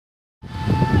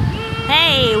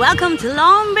Hey, welcome to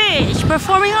Long Beach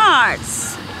Performing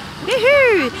Arts.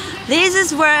 Woohoo! This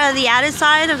is where the other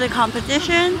side of the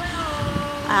competition,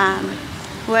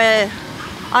 where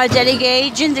our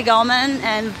delegate Jinder Gauman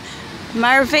and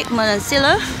Marvik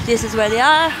Monasilo, this is where they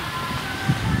are,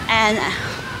 and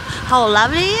how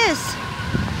lovely it is.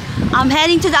 I'm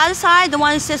heading to the other side, the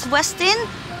one that says Westin,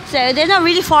 so they're not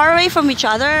really far away from each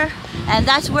other, and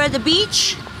that's where the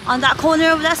beach on that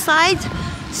corner of that side.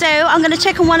 So I'm gonna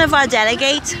check on one of our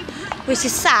delegates, which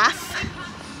is Saf,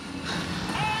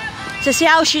 to see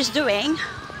how she's doing,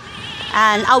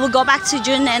 and I will go back to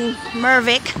Jun and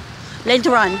Mervik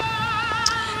later on.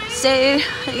 So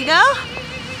here you go.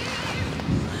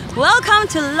 Welcome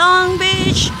to Long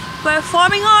Beach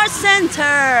Performing Arts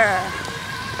Center.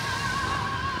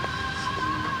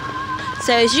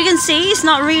 So as you can see, it's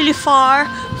not really far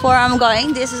from where I'm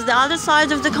going. This is the other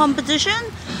side of the competition,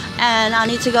 and I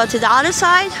need to go to the other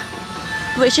side,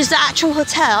 which is the actual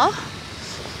hotel.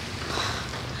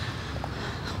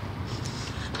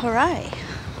 Alright,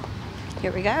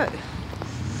 here we go.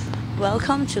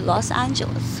 Welcome to Los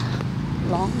Angeles,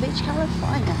 Long Beach,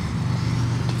 California.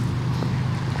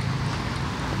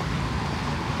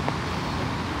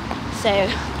 So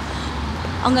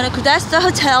I'm gonna, that's the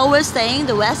hotel we're staying,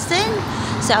 the Westin.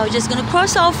 So I'm just gonna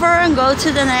cross over and go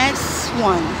to the next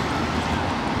one.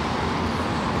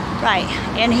 Right,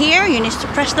 and here you need to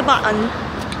press the button.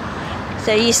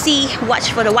 So you see,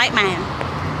 watch for the white man.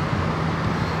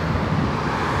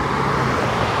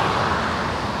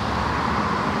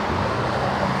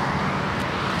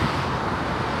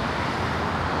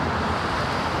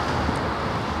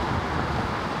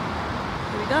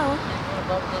 Here we go.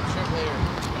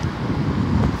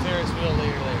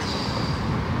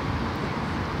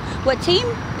 What team?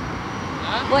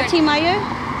 What team are you?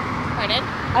 Pardon?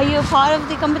 Are you a part of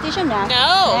the competition now?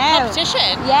 No,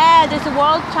 competition? Yeah, there's a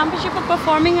World Championship of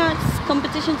Performing Arts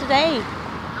competition today.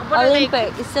 What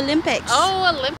Olympic. It's Olympics. Oh, Olympics.